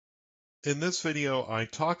In this video, I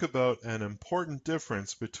talk about an important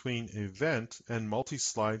difference between event and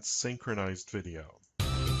multi-slide synchronized video.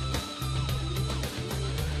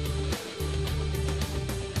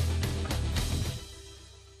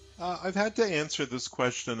 I've had to answer this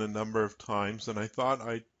question a number of times, and I thought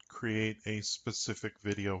I'd create a specific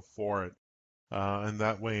video for it. And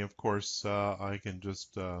that way, of course, I can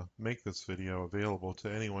just make this video available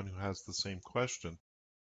to anyone who has the same question.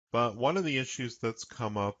 But one of the issues that's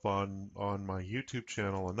come up on my YouTube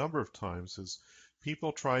channel a number of times is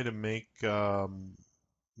people try to make their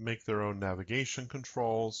own navigation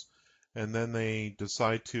controls, and then they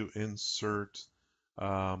decide to insert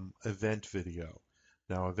event video.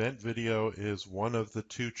 Now, event video is one of the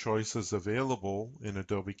two choices available in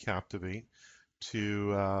Adobe Captivate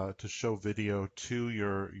to show video to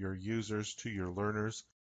your users, to your learners.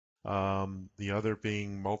 The other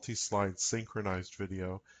being multi-slide synchronized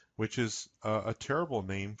video, which is a terrible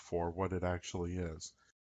name for what it actually is.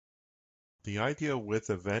 The idea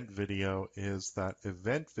with event video is that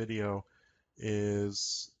event video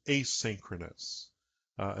is asynchronous.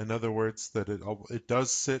 In other words, that it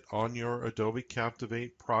does sit on your Adobe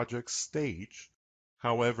Captivate project stage.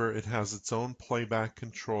 However, it has its own playback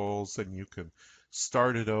controls, and you can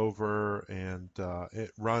start it over, and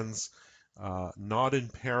it runs not in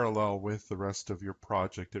parallel with the rest of your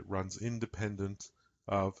project. It runs independent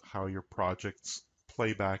of how your project's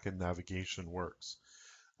playback and navigation works.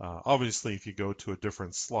 Obviously, if you go to a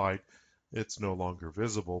different slide, it's no longer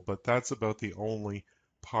visible, but that's about the only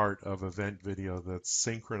part of event video that's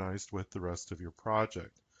synchronized with the rest of your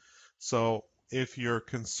project. So if you're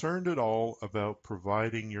concerned at all about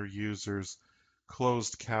providing your users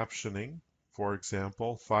closed captioning, for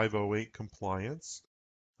example, 508 compliance,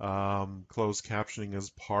 closed captioning is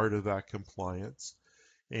part of that compliance.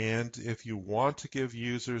 And if you want to give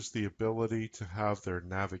users the ability to have their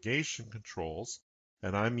navigation controls,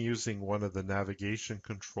 and I'm using one of the navigation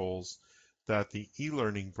controls that the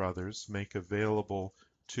eLearning brothers make available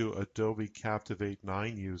to Adobe Captivate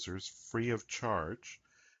 9 users free of charge,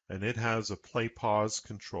 and it has a play pause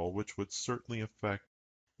control, which would certainly affect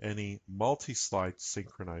any multi-slide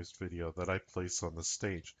synchronized video that I place on the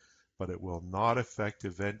stage, but it will not affect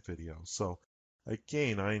event video. So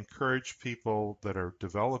again, I encourage people that are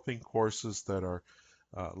developing courses that are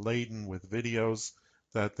laden with videos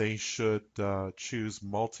that they should choose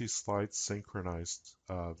multi-slide synchronized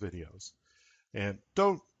videos. And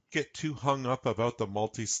don't get too hung up about the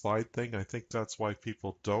multi-slide thing. I think that's why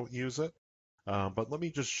people don't use it. But let me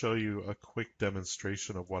just show you a quick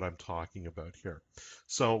demonstration of what I'm talking about here.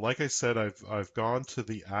 So like I said, I've gone to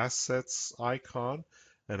the assets icon,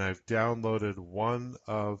 and I've downloaded one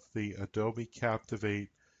of the Adobe Captivate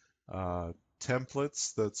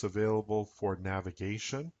templates that's available for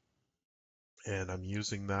navigation, and I'm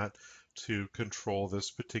using that to control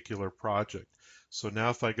this particular project. So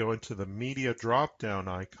now if I go into the media drop-down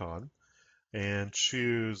icon and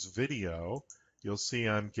choose video, you'll see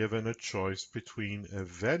I'm given a choice between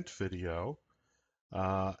event video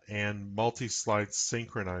and multi-slide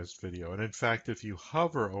synchronized video. And in fact, if you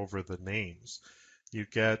hover over the names, you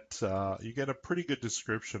get a pretty good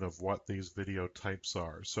description of what these video types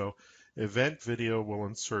are. So event video will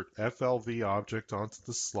insert FLV object onto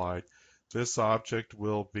the slide. This object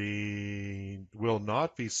will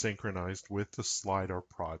not be synchronized with the slide or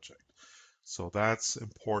project. So that's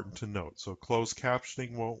important to note. So closed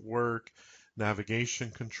captioning won't work.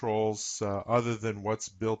 Navigation controls, other than what's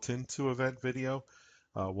built into event video,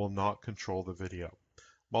 will not control the video.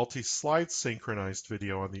 Multi-slide synchronized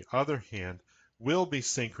video, on the other hand, will be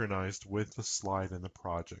synchronized with the slide in the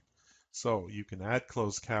project. So you can add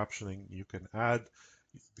closed captioning, you can add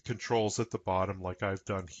the controls at the bottom like I've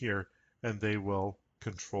done here, and they will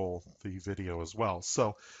control the video as well.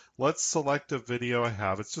 So let's select a video I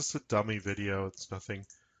have. It's just a dummy video. It's nothing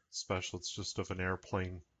special. It's just of an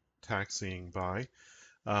airplane taxiing by.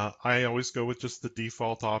 I always go with just the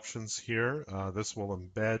default options here. This will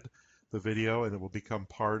embed the video and it will become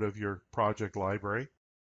part of your project library.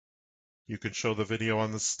 You can show the video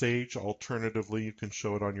on the stage. Alternatively, you can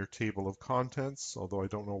show it on your table of contents, although I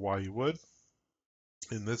don't know why you would,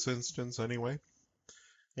 in this instance anyway.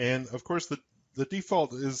 And of course, the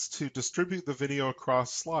default is to distribute the video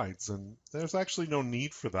across slides, and there's actually no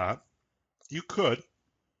need for that. You could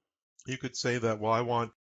say that, well, I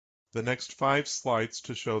want the next 5 slides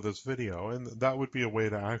to show this video, and that would be a way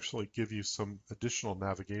to actually give you some additional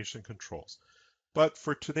navigation controls. But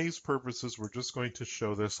for today's purposes, we're just going to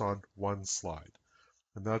show this on one slide.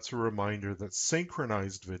 And that's a reminder that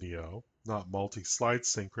synchronized video, not multi-slide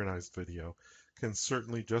synchronized video, can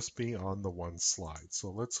certainly just be on the one slide.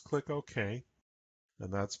 So let's click OK.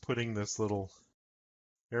 And that's putting this little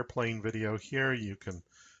airplane video here. You can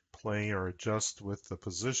play or adjust with the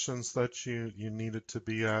positions that you need it to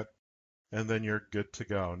be at, and then you're good to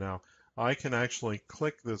go. Now, I can actually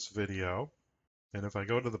click this video, and if I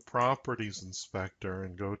go to the Properties Inspector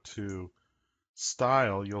and go to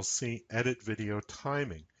Style, you'll see Edit Video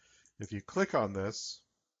Timing. If you click on this,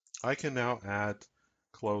 I can now add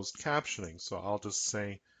closed captioning. So I'll just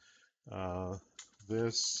say,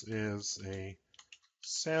 this is a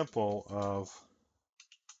sample of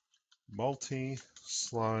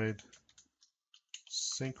multi-slide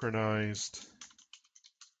synchronized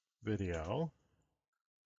video,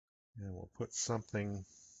 and we'll put something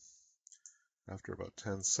after about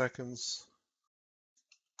 10 seconds.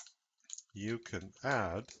 You can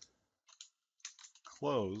add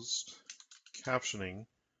closed captioning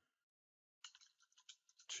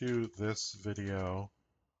to this video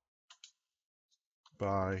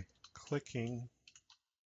by clicking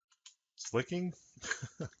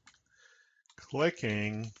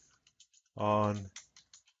on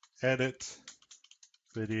Edit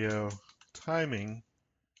Video Timing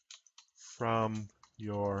from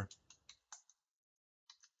your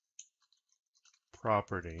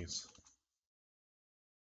Properties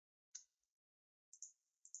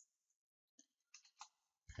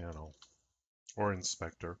panel or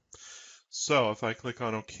inspector. So if I click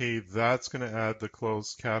on OK, that's going to add the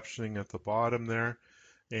closed captioning at the bottom there.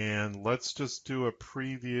 And let's just do a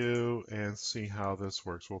preview and see how this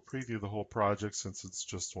works. We'll preview the whole project since it's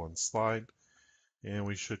just one slide, and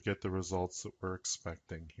we should get the results that we're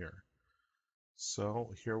expecting here.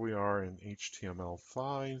 So here we are in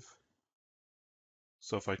HTML5.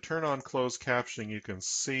 So if I turn on closed captioning, you can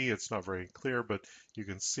see it's not very clear, but you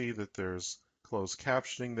can see that there's closed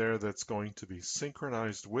captioning there that's going to be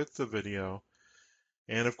synchronized with the video.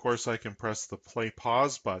 And of course, I can press the play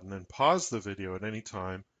pause button and pause the video at any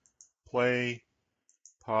time. Play,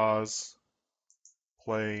 pause,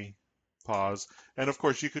 play, pause. And of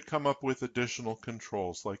course, you could come up with additional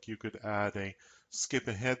controls, like you could add a skip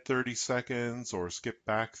ahead 30 seconds or skip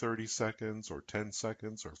back 30 seconds or 10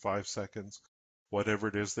 seconds or 5 seconds, whatever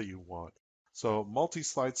it is that you want. So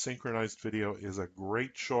multi-slide synchronized video is a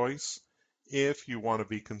great choice if you want to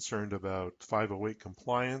be concerned about 508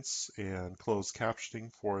 compliance and closed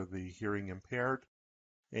captioning for the hearing impaired,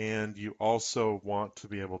 and you also want to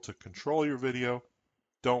be able to control your video.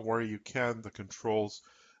 Don't worry, you can. The controls,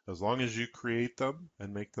 as long as you create them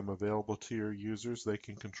and make them available to your users, they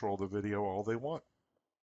can control the video all they want.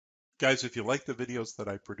 Guys, if you like the videos that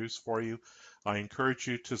I produce for you, I encourage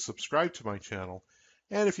you to subscribe to my channel.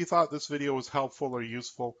 And if you thought this video was helpful or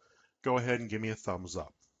useful, go ahead and give me a thumbs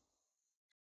up.